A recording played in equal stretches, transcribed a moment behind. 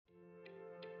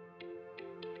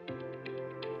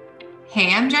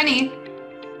Hey, I'm Jenny.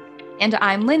 And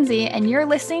I'm Lindsay, and you're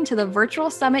listening to the Virtual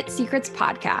Summit Secrets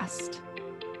podcast.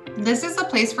 This is a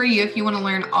place for you if you want to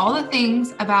learn all the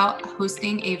things about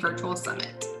hosting a virtual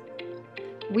summit.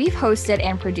 We've hosted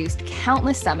and produced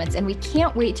countless summits, and we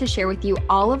can't wait to share with you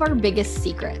all of our biggest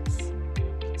secrets.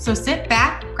 So sit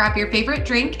back, grab your favorite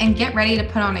drink, and get ready to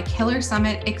put on a killer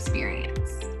summit experience.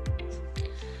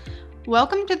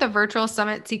 Welcome to the Virtual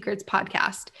Summit Secrets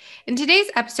podcast. In today's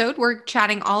episode, we're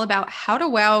chatting all about how to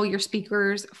wow your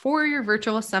speakers for your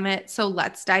virtual summit. So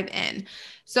let's dive in.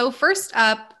 So first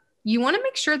up, you want to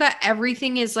make sure that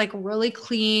everything is really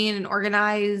clean and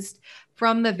organized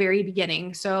from the very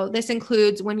beginning. So this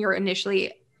includes when you're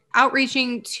initially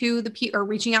outreaching to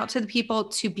reaching out to the people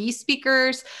to be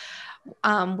speakers,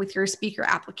 with your speaker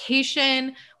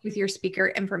application, with your speaker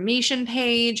information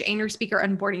page, and your speaker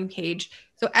onboarding page.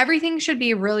 So everything should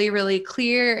be really, really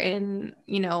clear and,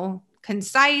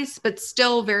 concise, but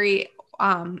still very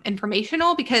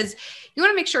informational, because you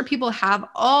want to make sure people have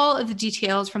all of the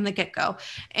details from the get-go.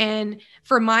 And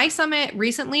for my summit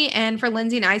recently, and for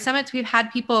Lindsay and I summits, we've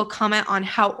had people comment on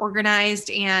how organized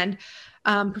and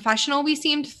professional we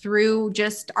seemed through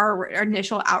just our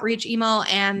initial outreach email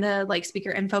and the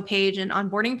speaker info page and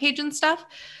onboarding page and stuff.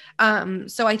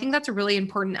 So I think that's a really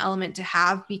important element to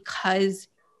have, because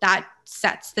that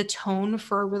sets the tone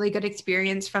for a really good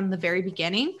experience from the very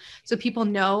beginning. So people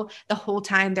know the whole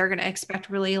time they're going to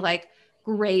expect really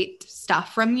great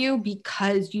stuff from you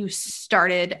because you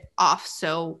started off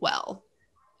so well.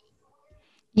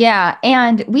 Yeah,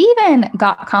 and we even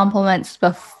got compliments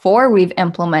before we've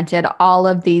implemented all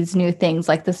of these new things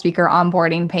like the speaker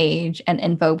onboarding page and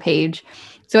info page.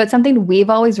 So it's something we've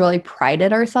always really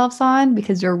prided ourselves on,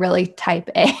 because we're really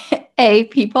type A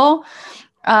people.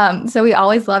 So we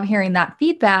always love hearing that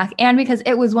feedback. And because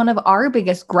it was one of our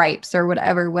biggest gripes or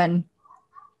whatever, when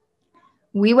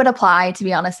we would apply to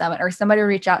be on a summit or somebody would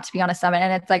reach out to be on a summit,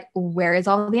 and it's like, where is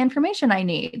all the information I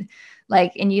need?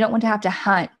 And you don't want to have to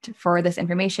hunt for this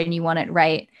information. You want it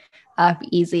right up,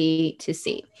 easy to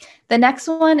see. The next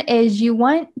one is you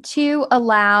want to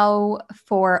allow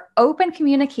for open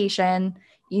communication,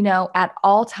 at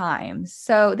all times.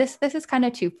 So this is kind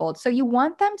of twofold. So you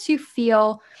want them to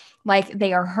feel like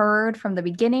they are heard from the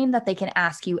beginning, that they can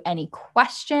ask you any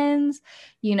questions.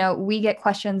 We get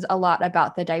questions a lot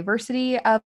about the diversity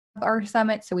of our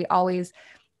summit. So we always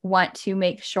want to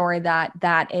make sure that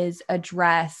that is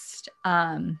addressed,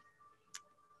 nicely,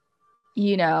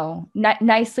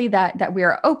 that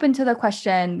we're open to the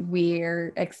question.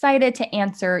 We're excited to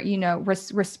answer,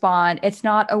 respond. It's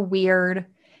not a weird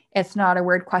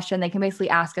question. They can basically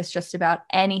ask us just about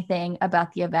anything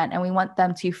about the event. And we want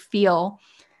them to feel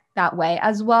that way,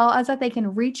 as well as that they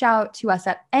can reach out to us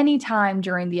at any time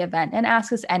during the event and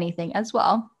ask us anything as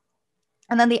well.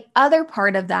 And then the other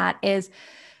part of that is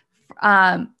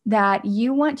that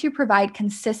you want to provide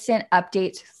consistent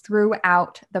updates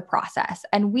throughout the process.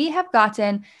 And we have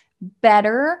gotten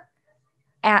better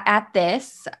at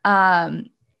this.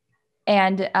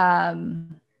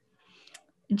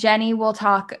 Jenny will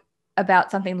talk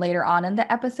about something later on in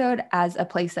the episode as a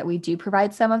place that we do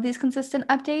provide some of these consistent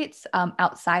updates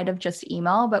outside of just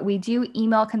email, but we do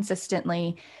email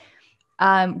consistently.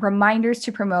 Reminders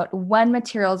to promote when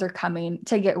materials are coming,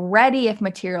 to get ready if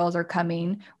materials are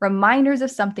coming, reminders if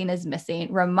something is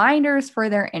missing, reminders for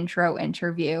their intro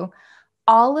interview,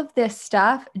 all of this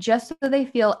stuff just so they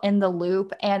feel in the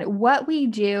loop. And what we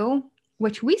do,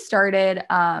 which we started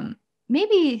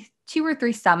maybe 2 or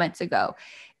 3 summits ago,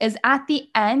 is at the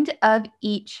end of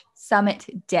each summit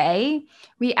day,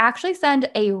 we actually send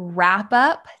a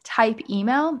wrap-up type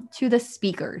email to the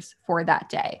speakers for that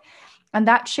day. And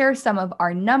that shares some of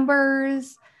our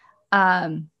numbers,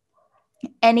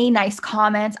 any nice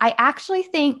comments. I actually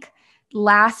think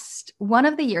one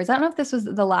of the years, I don't know if this was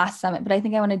the last summit, but I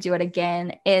think I want to do it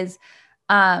again, is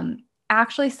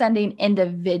actually sending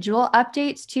individual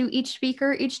updates to each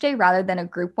speaker each day rather than a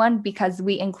group one, because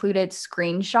we included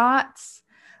screenshots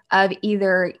of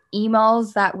either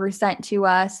emails that were sent to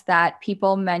us that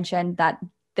people mentioned that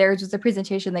theirs was a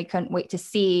presentation they couldn't wait to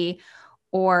see,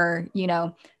 or,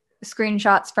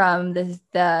 screenshots from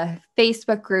the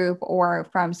Facebook group or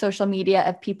from social media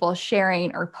of people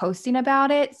sharing or posting about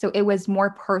it. So it was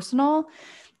more personal.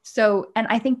 And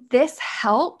I think this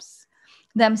helps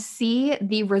them see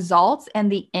the results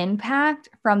and the impact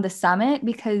from the summit,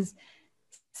 because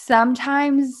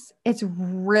sometimes it's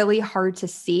really hard to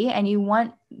see, and you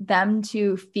want them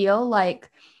to feel like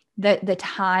the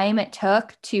time it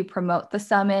took to promote the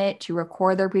summit, to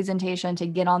record their presentation, to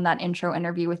get on that intro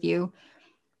interview with you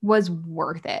was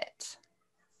worth it.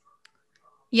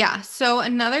 Yeah. So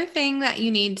another thing that you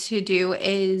need to do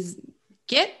is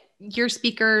get your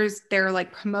speakers their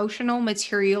like promotional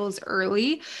materials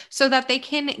early so that they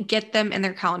can get them in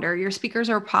their calendar. Your speakers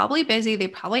are probably busy. They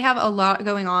probably have a lot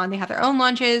going on. They have their own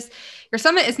lunches. Your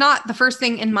summit is not the first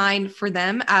thing in mind for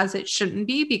them, as it shouldn't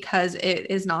be, because it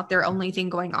is not their only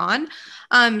thing going on.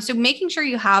 So making sure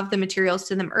you have the materials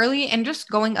to them early and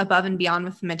just going above and beyond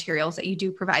with the materials that you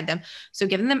do provide them. So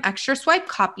giving them extra swipe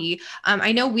copy.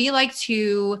 I know we like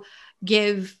to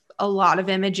give a lot of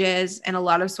images and a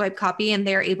lot of swipe copy, and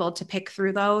they're able to pick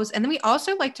through those. And then we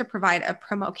also like to provide a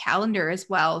promo calendar as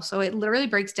well. So it literally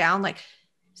breaks down like,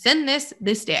 send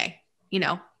this day,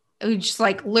 it's just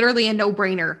like literally a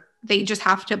no-brainer. They just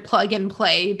have to plug and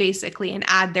play basically and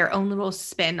add their own little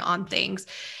spin on things.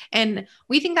 And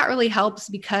we think that really helps,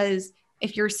 because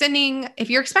if you're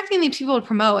expecting these people to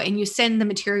promote and you send the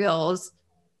materials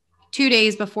 2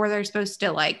 days before they're supposed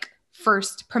to like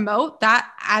first promote, that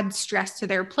adds stress to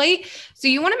their plate. So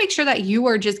you want to make sure that you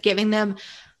are just giving them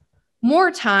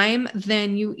more time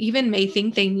than you even may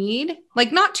think they need.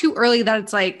 Like not too early that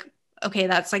it's like, okay,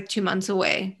 that's like 2 months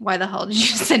away. Why the hell did you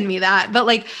send me that? But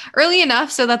like early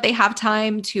enough so that they have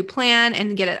time to plan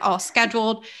and get it all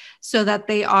scheduled so that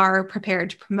they are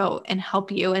prepared to promote and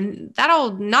help you. And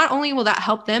that'll not only will that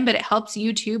help them, but it helps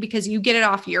you too, because you get it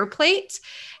off your plate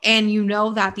and you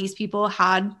know that these people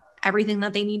had everything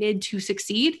that they needed to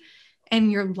succeed.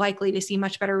 And you're likely to see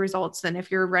much better results than if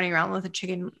you're running around with a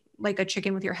chicken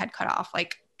with your head cut off,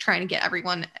 like trying to get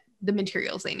everyone the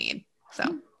materials they need.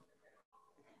 So.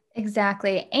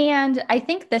 Exactly. And I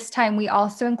think this time we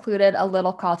also included a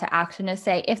little call to action to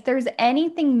say, if there's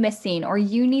anything missing or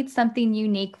you need something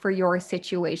unique for your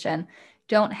situation,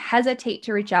 don't hesitate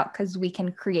to reach out, because we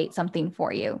can create something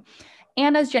for you.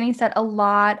 And as Jenny said, a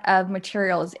lot of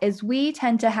materials is we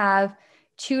tend to have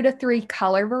 2 to 3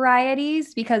 color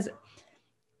varieties, because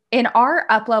in our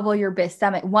Uplevel Your Biz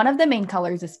Summit, one of the main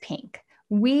colors is pink.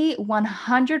 We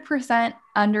 100%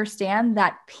 understand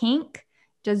that pink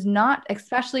does not,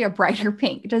 especially a brighter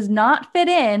pink, does not fit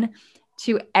in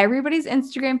to everybody's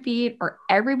Instagram feed or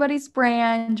everybody's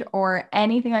brand or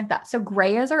anything like that. So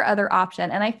gray is our other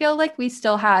option. And I feel like we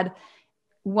still had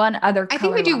one other color. I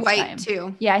think we do white time.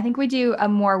 too. Yeah, I think we do a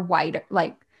more white,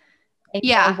 like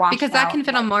because that can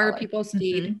fit on more people's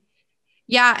feed. Mm-hmm.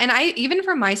 Yeah. And even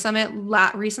for my summit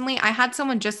recently, I had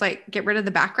someone just like get rid of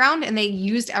the background and they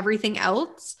used everything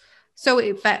else. So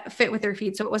it fit with their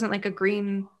feed. So it wasn't like a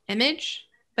green image,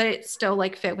 but it still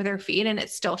like fit with their feed and it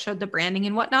still showed the branding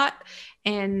and whatnot.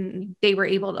 And they were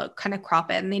able to kind of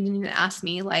crop it. And they didn't even ask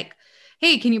me like,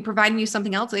 hey, can you provide me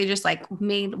something else? They just like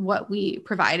made what we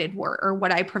provided work, or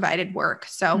what I provided work.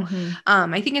 So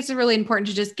I think it's really important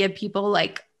to just give people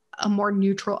like a more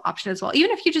neutral option as well.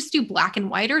 Even if you just do black and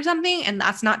white or something, and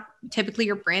that's not typically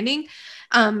your branding,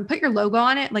 put your logo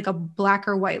on it, like a black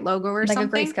or white logo or like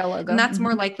something. A grayscale logo. And that's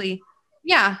more likely.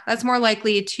 Yeah. That's more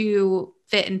likely to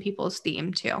fit in people's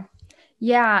theme too.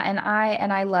 Yeah. And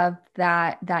I love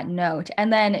that note.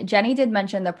 And then Jenny did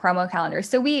mention the promo calendar.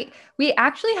 So we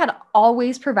actually had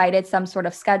always provided some sort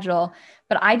of schedule,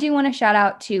 but I do want to shout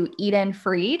out to Eden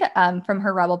Freed from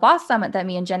her Rebel Boss Summit that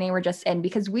me and Jenny were just in,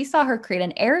 because we saw her create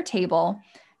an Airtable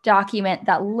document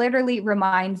that literally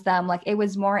reminds them, like it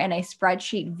was more in a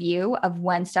spreadsheet view of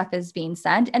when stuff is being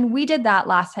sent. And we did that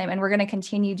last time, and we're going to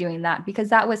continue doing that because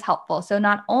that was helpful. So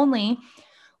not only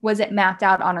was it mapped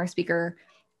out on our speaker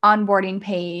onboarding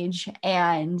page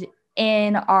and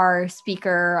in our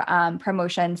speaker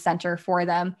promotion center for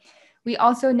them, we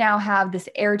also now have this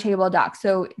Airtable doc.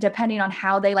 So depending on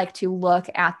how they like to look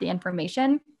at the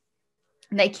information,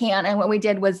 they can. And what we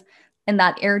did was in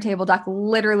that Airtable doc,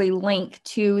 literally link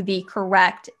to the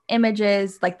correct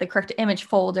images, like the correct image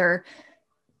folder,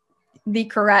 the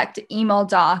correct email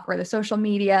doc or the social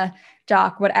media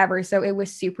doc, whatever. So it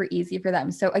was super easy for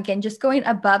them. So again, just going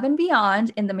above and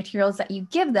beyond in the materials that you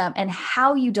give them and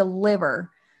how you deliver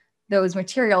those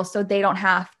materials, so they don't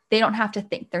have to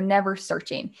think. They're never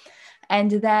searching.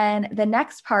 And then the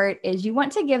next part is you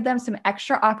want to give them some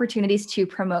extra opportunities to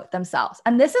promote themselves.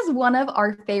 And this is one of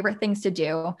our favorite things to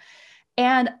do.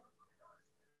 And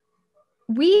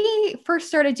we first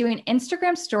started doing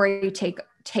Instagram story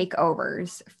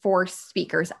takeovers for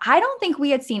speakers. I don't think we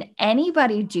had seen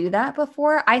anybody do that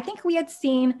before. I think we had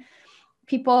seen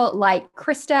people like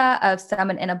Krista of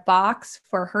Summit in a Box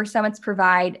for her summits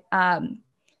provide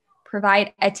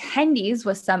attendees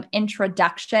with some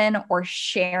introduction or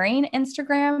sharing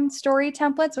Instagram story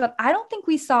templates, but I don't think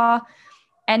we saw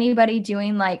anybody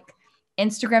doing like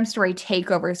Instagram story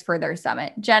takeovers for their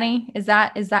summit. Jenny, is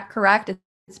that correct?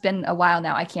 It's been a while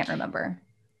now. I can't remember.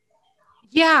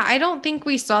 Yeah, I don't think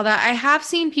we saw that. I have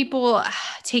seen people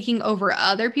taking over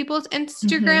other people's Mm-hmm.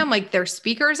 Instagram, like their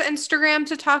speakers' Instagram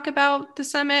to talk about the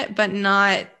summit, but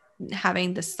not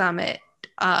having the summit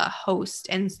host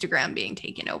Instagram being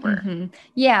taken over. Mm-hmm.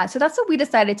 Yeah, so that's what we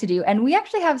decided to do. And we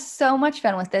actually have so much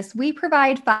fun with this. We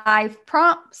provide 5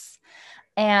 prompts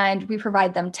and we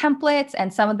provide them templates,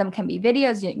 and some of them can be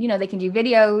videos. You know, they can do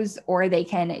videos or they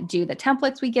can do the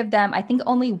templates we give them. I think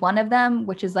only one of them,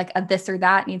 which is like a this or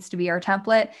that, needs to be our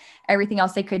template. Everything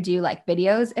else they could do like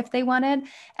videos if they wanted.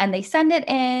 And they send it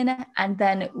in, and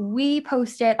then we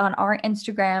post it on our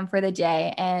Instagram for the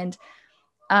day. And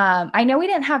I know we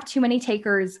didn't have too many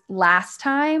takers last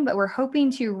time, but we're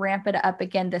hoping to ramp it up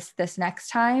again this next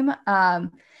time.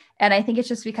 And I think it's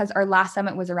just because our last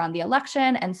summit was around the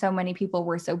election and so many people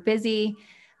were so busy.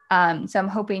 So I'm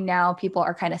hoping now people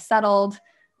are kind of settled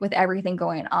with everything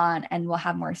going on and we'll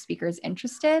have more speakers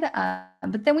interested.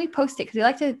 But then we post it because we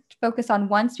like to focus on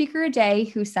one speaker a day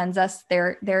who sends us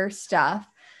their stuff.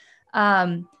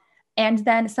 And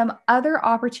then some other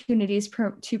opportunities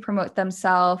to promote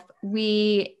themselves.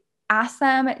 We ask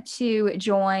them to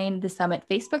join the Summit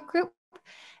Facebook group.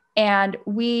 And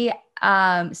we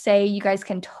say you guys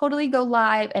can totally go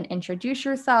live and introduce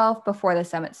yourself before the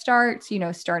summit starts,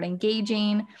 start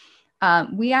engaging.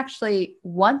 We actually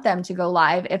want them to go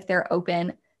live if they're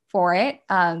open for it,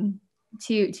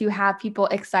 to have people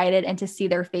excited and to see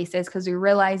their faces, because we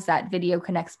realize that video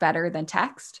connects better than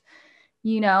text,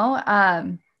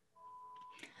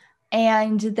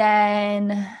 and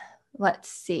then let's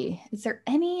see, is there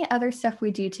any other stuff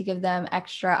we do to give them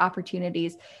extra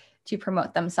opportunities to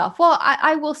promote themselves? Well,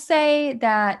 I will say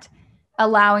that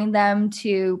allowing them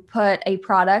to put a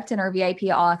product in our VIP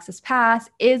All Access Pass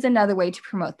is another way to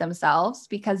promote themselves,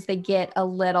 because they get a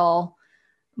little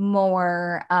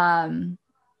more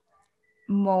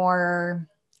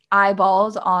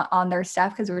eyeballs on their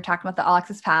stuff, because we were talking about the All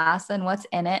Access Pass and what's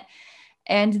in it.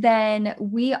 And then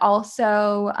we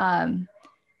also,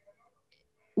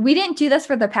 we didn't do this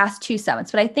for the past 2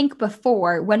 summits, but I think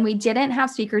before, when we didn't have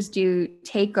speakers do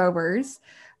takeovers,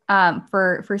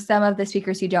 for some of the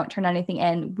speakers who don't turn anything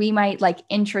in, we might like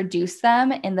introduce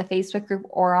them in the Facebook group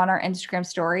or on our Instagram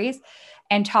stories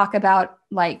and talk about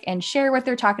and share what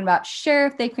they're talking about, share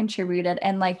if they contributed,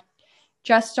 and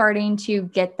just starting to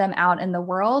get them out in the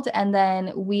world. And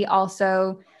then we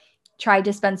also tried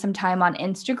to spend some time on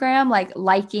Instagram,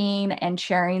 liking and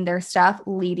sharing their stuff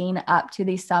leading up to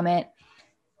the summit,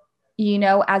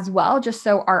 as well, just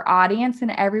so our audience and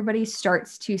everybody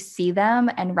starts to see them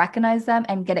and recognize them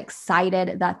and get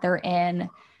excited that they're in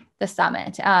the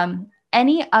summit.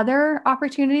 Any other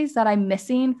opportunities that I'm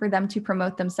missing for them to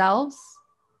promote themselves?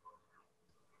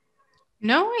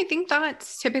 No, I think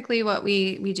that's typically what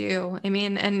we do. I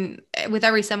mean, and with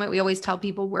every summit, we always tell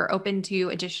people we're open to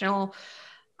additional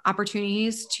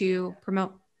opportunities to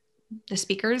promote the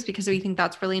speakers, because we think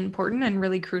that's really important and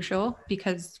really crucial,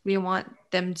 because we want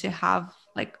them to have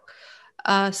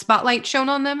a spotlight shown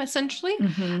on them, essentially.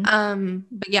 Mm-hmm.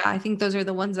 But yeah, I think those are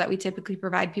the ones that we typically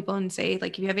provide people and say,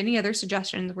 if you have any other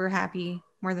suggestions, we're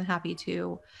more than happy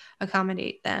to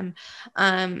accommodate them.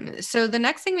 So the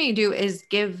next thing we do is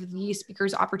give the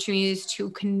speakers opportunities to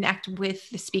connect with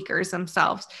the speakers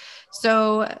themselves.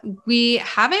 So we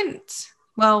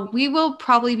will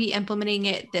probably be implementing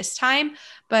it this time,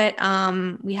 but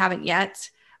we haven't yet.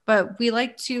 But we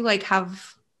like to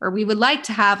we would like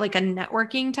to have a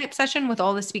networking type session with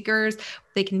all the speakers.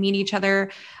 They can meet each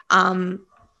other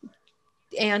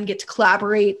and get to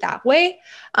collaborate that way.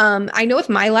 I know with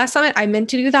my last summit, I meant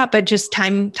to do that, but just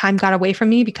time got away from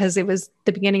me, because it was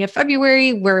the beginning of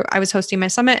February where I was hosting my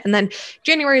summit. And then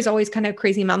January is always kind of a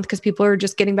crazy month, because people are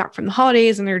just getting back from the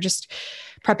holidays and they're just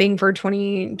prepping for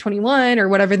 2021 or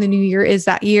whatever the new year is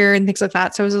that year and things like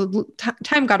that. So it was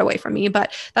time got away from me,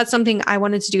 but that's something I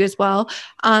wanted to do as well.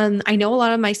 I know a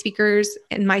lot of my speakers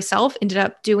and myself ended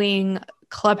up doing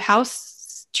Clubhouse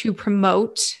to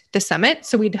promote the summit.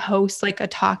 So we'd host a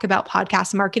talk about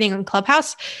podcast marketing on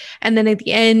Clubhouse. And then at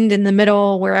the end, in the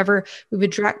middle, wherever, we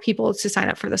would direct people to sign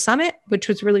up for the summit, which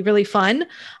was really, really fun.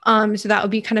 So that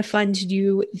would be kind of fun to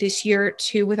do this year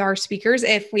too with our speakers.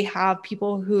 If we have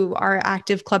people who are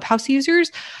active Clubhouse users,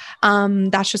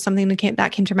 that's just something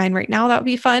that came to mind right now. That would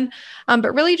be fun.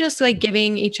 But really just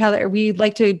giving each other, we'd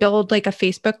like to build a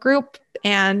Facebook group,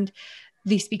 and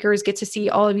the speakers get to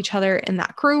see all of each other in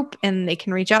that group and they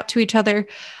can reach out to each other.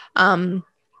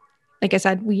 Like I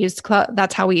said, we used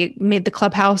that's how we made the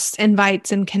Clubhouse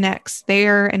invites and connects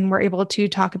there, and we're able to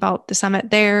talk about the summit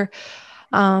there.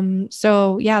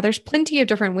 So yeah, there's plenty of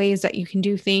different ways that you can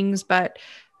do things, but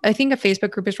I think a Facebook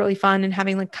group is really fun, and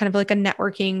having kind of a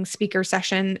networking speaker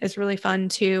session is really fun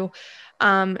too.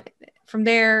 From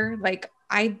there, like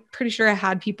I'm pretty sure I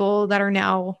had people that are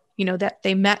now, that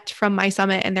they met from my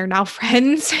summit and they're now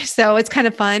friends. So it's kind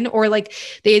of fun. Or like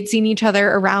they had seen each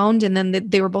other around and then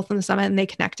they were both on the summit and they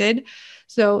connected.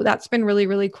 So that's been really,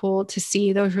 really cool to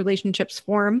see those relationships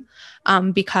form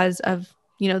because of,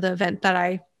 the event that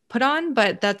I put on.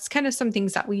 But that's kind of some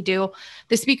things that we do.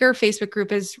 The speaker Facebook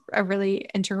group is a really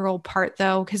integral part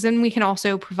though, because then we can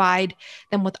also provide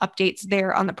them with updates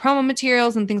there on the promo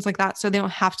materials and things like that. So they don't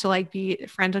have to like be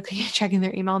frantically checking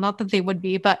their email. Not that they would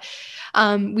be, but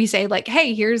we say like,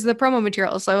 hey, here's the promo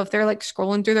material. So if they're like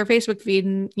scrolling through their Facebook feed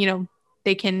and,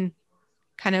 they can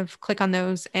kind of click on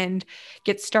those and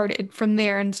get started from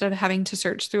there instead of having to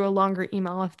search through a longer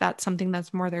email if that's something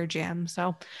that's more their jam.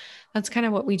 So that's kind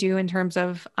of what we do in terms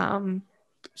of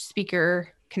speaker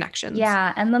connections.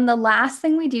 Yeah. And then the last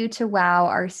thing we do to wow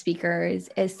our speakers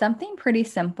is something pretty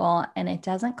simple, and it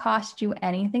doesn't cost you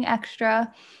anything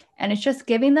extra. And it's just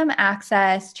giving them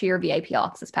access to your VIP All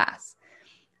Access Pass.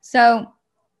 So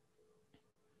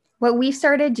what we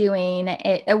started doing,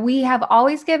 we have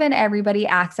always given everybody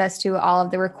access to all of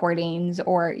the recordings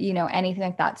or, anything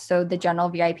like that. So the general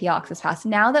VIP All Access Pass.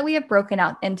 Now that we have broken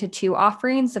out into 2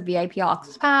 offerings, the VIP All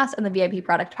Access Pass and the VIP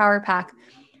Product Power Pack,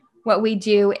 what we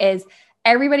do is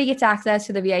everybody gets access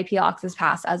to the VIP All Access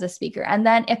Pass as a speaker. And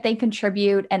then if they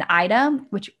contribute an item,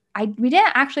 which we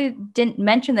didn't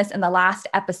mention this in the last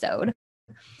episode,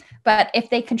 but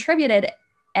if they contributed,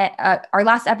 our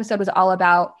last episode was all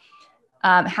about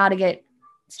how to get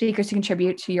speakers to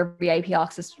contribute to your VIP All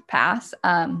Access Pass.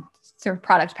 So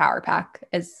Product Power Pack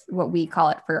is what we call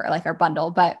it for like our bundle.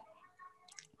 But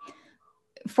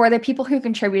for the people who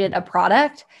contributed a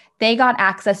product, they got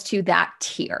access to that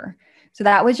tier. So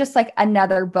that was just like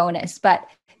another bonus. But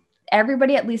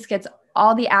everybody at least gets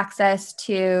all the access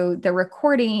to the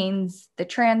recordings, the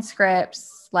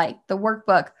transcripts, like the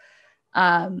workbook,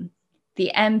 the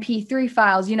MP3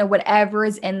 files, whatever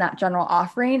is in that general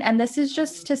offering. And this is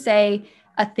just to say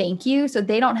a thank you. So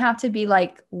they don't have to be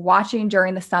like watching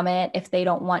during the summit if they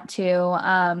don't want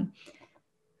to.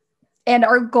 And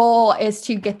our goal is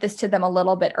to get this to them a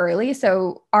little bit early.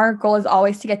 So our goal is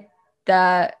always to get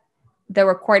the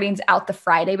recordings out the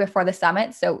Friday before the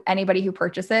summit. So anybody who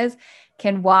purchases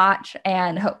can watch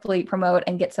and hopefully promote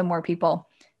and get some more people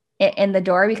in the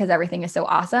door because everything is so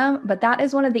awesome. But that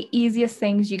is one of the easiest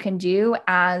things you can do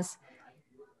as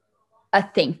a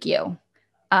thank you.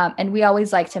 And we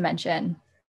always like to mention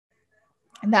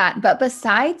that. But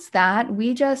besides that,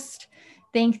 we just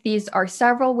think these are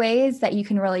several ways that you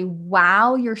can really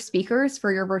wow your speakers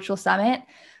for your virtual summit.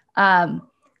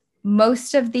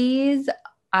 Most of these,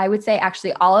 I would say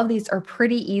actually all of these are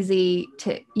pretty easy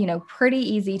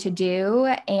to do.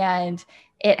 And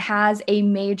it has a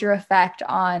major effect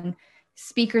on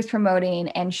speakers promoting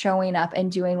and showing up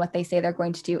and doing what they say they're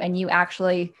going to do. And you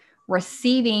actually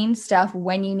receiving stuff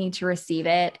when you need to receive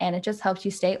it. And it just helps you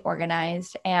stay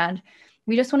organized. And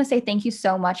we just want to say thank you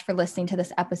so much for listening to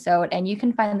this episode. And you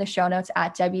can find the show notes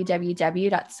at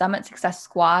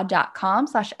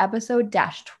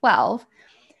www.summitsuccesssquad.com/episode-12.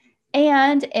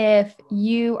 And if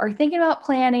you are thinking about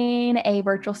planning a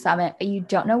virtual summit, but you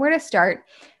don't know where to start,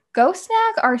 go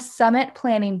snag our summit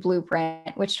planning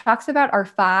blueprint, which talks about our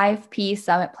 5P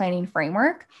summit planning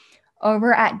framework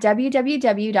over at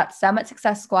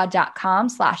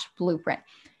www.summitsuccesssquad.com/blueprint.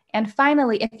 And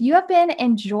finally, if you have been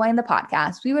enjoying the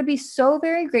podcast, we would be so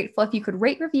very grateful if you could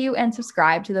rate, review, and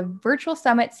subscribe to the Virtual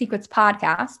Summit Secrets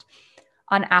podcast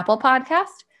on Apple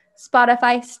Podcast,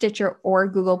 Spotify, Stitcher, or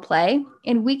Google Play.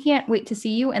 And we can't wait to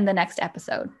see you in the next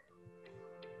episode.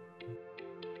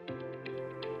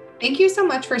 Thank you so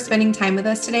much for spending time with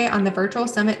us today on the Virtual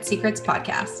Summit Secrets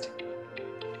podcast.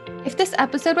 If this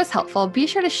episode was helpful, be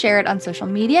sure to share it on social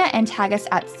media and tag us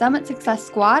at Summit Success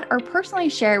Squad, or personally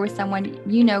share with someone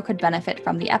you know could benefit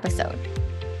from the episode.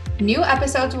 New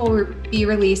episodes will be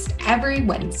released every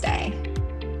Wednesday.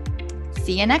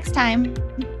 See you next time.